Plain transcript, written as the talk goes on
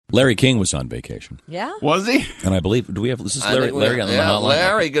Larry King was on vacation. Yeah? Was he? And I believe, this is Larry on the hotline?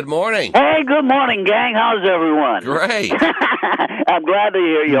 Larry, good morning. Hey, good morning, gang. How's everyone? Great. I'm glad to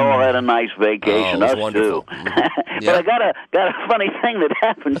hear you all had a nice vacation. Oh, it was Us wonderful. too. But I got a funny thing that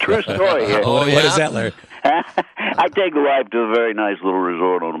happened. True story here. What is that, Larry? I take a wife to a very nice little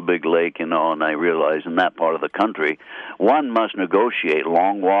resort on a big lake, and I realize in that part of the country, one must negotiate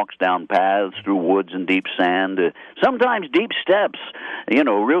long walks down paths through woods and deep sand, sometimes deep steps,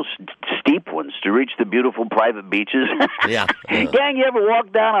 real steep ones to reach the beautiful private beaches. Yeah. Gang, you ever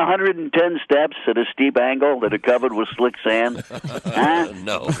walk down 110 steps at a steep angle that are covered with slick sand?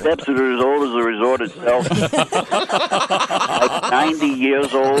 No. Steps that are as old as the resort itself. Like 90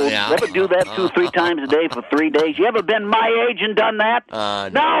 years old. Yeah. You ever do that 2-3 times a day for 3 days? You ever been my age and done that?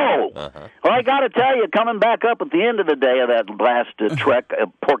 No. Well, I got to tell you, coming back up at the end of the day of that last trek,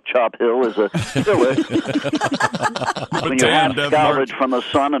 Pork Chop Hill is a killer. When you're half scoured from the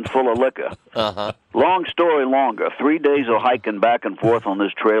sun and full of liquor. Long story longer. 3 days of hiking back and forth on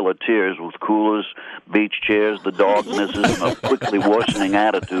this trail of tears with coolers, beach chairs, the dog misses, and a quickly worsening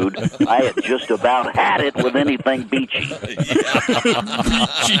attitude. I had just about had it with anything beachy.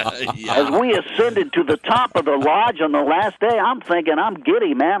 As we ascended to the top of the lodge on the last day, I'm thinking, I'm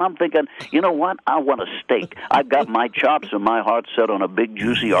giddy, man. I'm thinking, you know what? I want a steak. I've got my chops and my heart set on a big,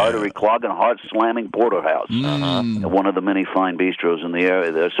 juicy, artery-clogging, heart-slamming porterhouse at one of the many fine bistros in the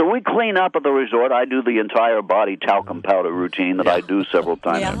area there. So we clean up at the resort. I do the entire body talcum powder routine that I do several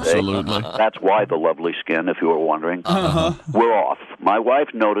times a day. Absolutely. That's why the lovely skin, if you were wondering. We're off. My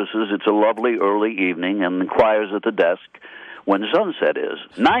wife notices it's a lovely early evening and inquires at the desk when sunset is.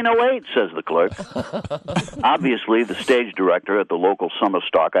 9:08, says the clerk. Obviously, the stage director at the local summer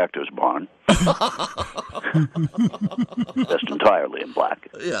stock actors barn. Dressed entirely in black.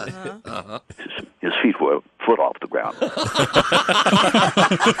 His feet were a foot off the ground.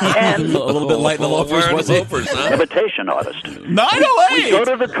 And A little bit light in the loafers, was he? imitation artist. 908! We go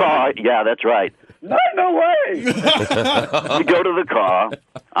to the car. Yeah, that's right. 908! We go to the car.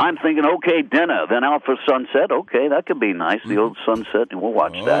 I'm thinking, okay, dinner. Then out for sunset. Okay, that could be nice. The old sunset, and we'll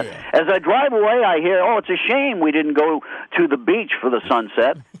watch that. Yeah. As I drive away, I hear, it's a shame we didn't go to the beach for the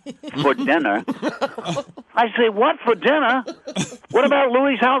sunset, for dinner. I say, what, for dinner? What about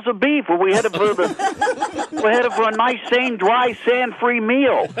Louis' House of Beef? We're headed for a nice, sane, dry, sand-free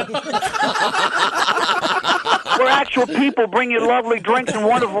meal. Where actual people bring you lovely drinks and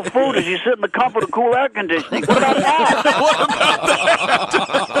wonderful food as you sit in the comfort of cool air conditioning. What about that?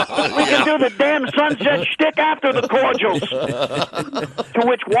 We can do the damn sunset shtick after the cordials. To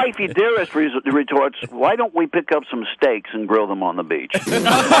which wifey dearest retorts, why don't we pick up some steaks and grill them on the beach? We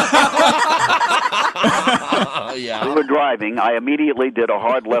were driving. I immediately did a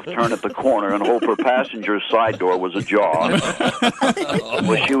hard left turn at the corner and hoped her passenger's side door was ajar,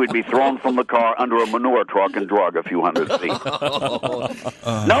 where she would be thrown from the car under a manure truck and drug a few hundred feet.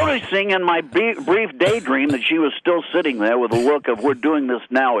 Noticing in my brief daydream that she was still sitting there with a look of, we're doing this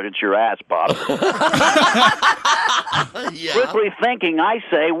now, it's your ass, Bob. Quickly thinking, I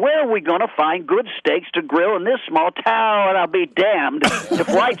say, where are we going to find good steaks to grill in this small town? And I'll be damned if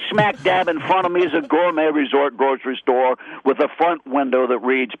right smack dab in front of me is a gourmet resort grocery store with a front window that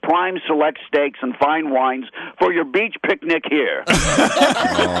reads, Prime Select Steaks and Fine Wines for your beach picnic here.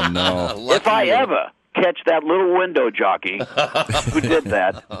 Oh, no. If I ever catch that little window jockey who did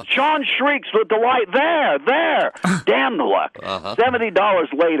that, Sean shrieks with delight, there, damn the luck.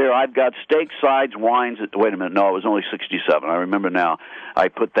 $70 later, I've got steak, sides, wines. Wait a minute, no, it was only $67. I remember now. I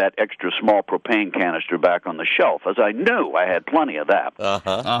put that extra small propane canister back on the shelf, as I knew I had plenty of that.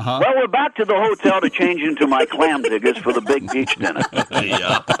 Well, we're back to the hotel to change into my clam diggers for the big beach dinner.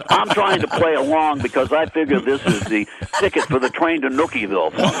 I'm trying to play along because I figure this is the ticket for the train to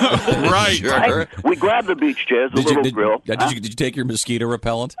Nookieville. Right. Sure. We grabbed the beach chairs, the little grill. Did you take your mosquito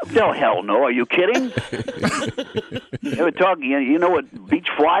repellent? No, hell no. Are you kidding? You ever talk, you know what beach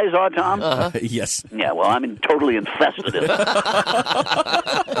flies are, Tom? Yes. Yeah, well, I'm totally infested in it.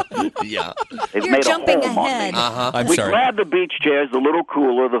 They've You're made jumping a home ahead. on me. I'm We sorry. grab the beach chairs, the little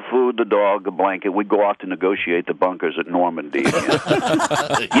cooler, the food, the dog, the blanket. We go off to negotiate the bunkers at Normandy again.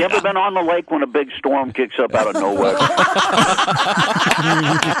 You ever been on the lake when a big storm kicks up out of nowhere?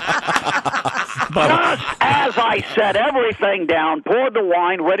 Just as I set everything down, poured the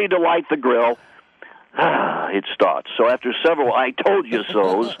wine, ready to light the grill, it starts. So after several I told you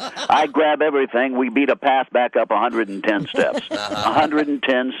so's, I grab everything. We beat a path back up 110 steps.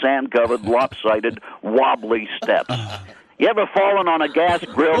 110 sand-covered, lopsided, wobbly steps. You ever fallen on a gas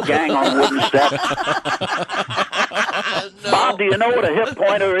grill, gang, on wooden steps? No. Bob, do you know what a hip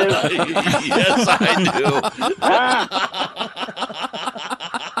pointer is? Yes, I do.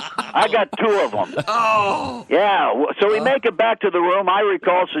 I got 2 of them. Oh. Yeah, so we make it back to the room. I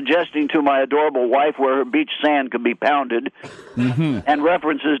recall suggesting to my adorable wife where her beach sand could be pounded, and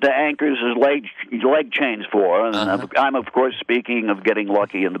references to anchors as leg chains for. And I'm, of course, speaking of getting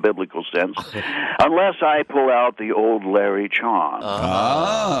lucky in the biblical sense. Unless I pull out the old Larry Chong.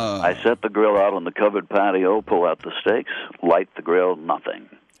 I set the grill out on the covered patio, pull out the steaks, light the grill, nothing.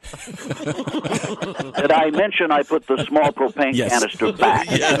 Did I mention I put the small propane canister back?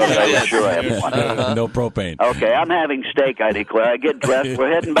 I was sure I have one. No propane. Okay, I'm having steak, I declare. I get dressed.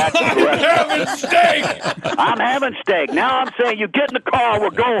 We're heading back to the restaurant. Having steak! I'm having steak. Now I'm saying, you get in the car,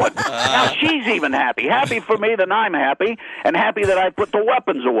 we're going. Now she's even happy. Happy for me that I'm happy, and happy that I put the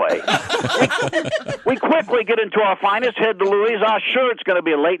weapons away. We quickly get into our finest, head to Louis. Sure, it's going to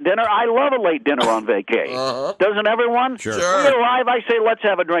be a late dinner. I love a late dinner on vacation. Doesn't everyone? Sure. We arrive, I say, let's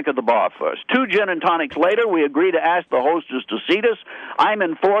have a drink at the bar first. 2 gin and tonics later, we agree to ask the hostess to seat us. I'm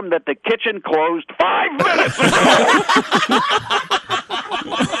informed that the kitchen closed 5 minutes ago.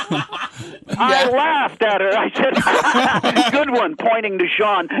 I laughed at her. I said, good one, pointing to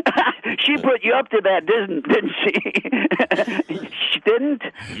Sean. She put you up to that, didn't she? She didn't?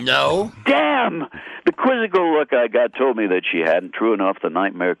 No. Damn! The quizzical look I got told me that she hadn't. True enough, the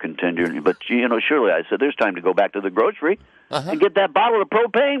nightmare continued. But, surely I said, there's time to go back to the grocery and get that bottle of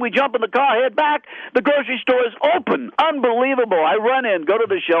propane. We jump in the car, head back. The grocery store is open. Unbelievable. I run in, go to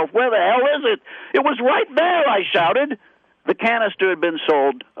the shelf. Where the hell is it? It was right there, I shouted. The canister had been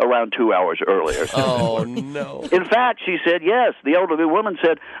sold around 2 hours earlier. Oh, no. In fact, she said, yes. The elderly woman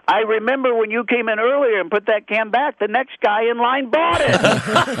said, I remember when you came in earlier and put that can back, the next guy in line bought it.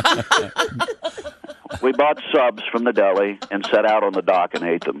 We bought subs from the deli and sat out on the dock and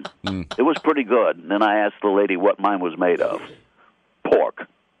ate them. It was pretty good. And then I asked the lady what mine was made of. Pork.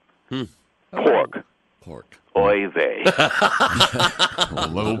 Pork. Oy vey. A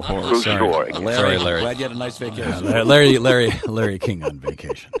little pork. True story. Larry, Larry. glad you had a nice vacation. Larry King on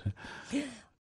vacation.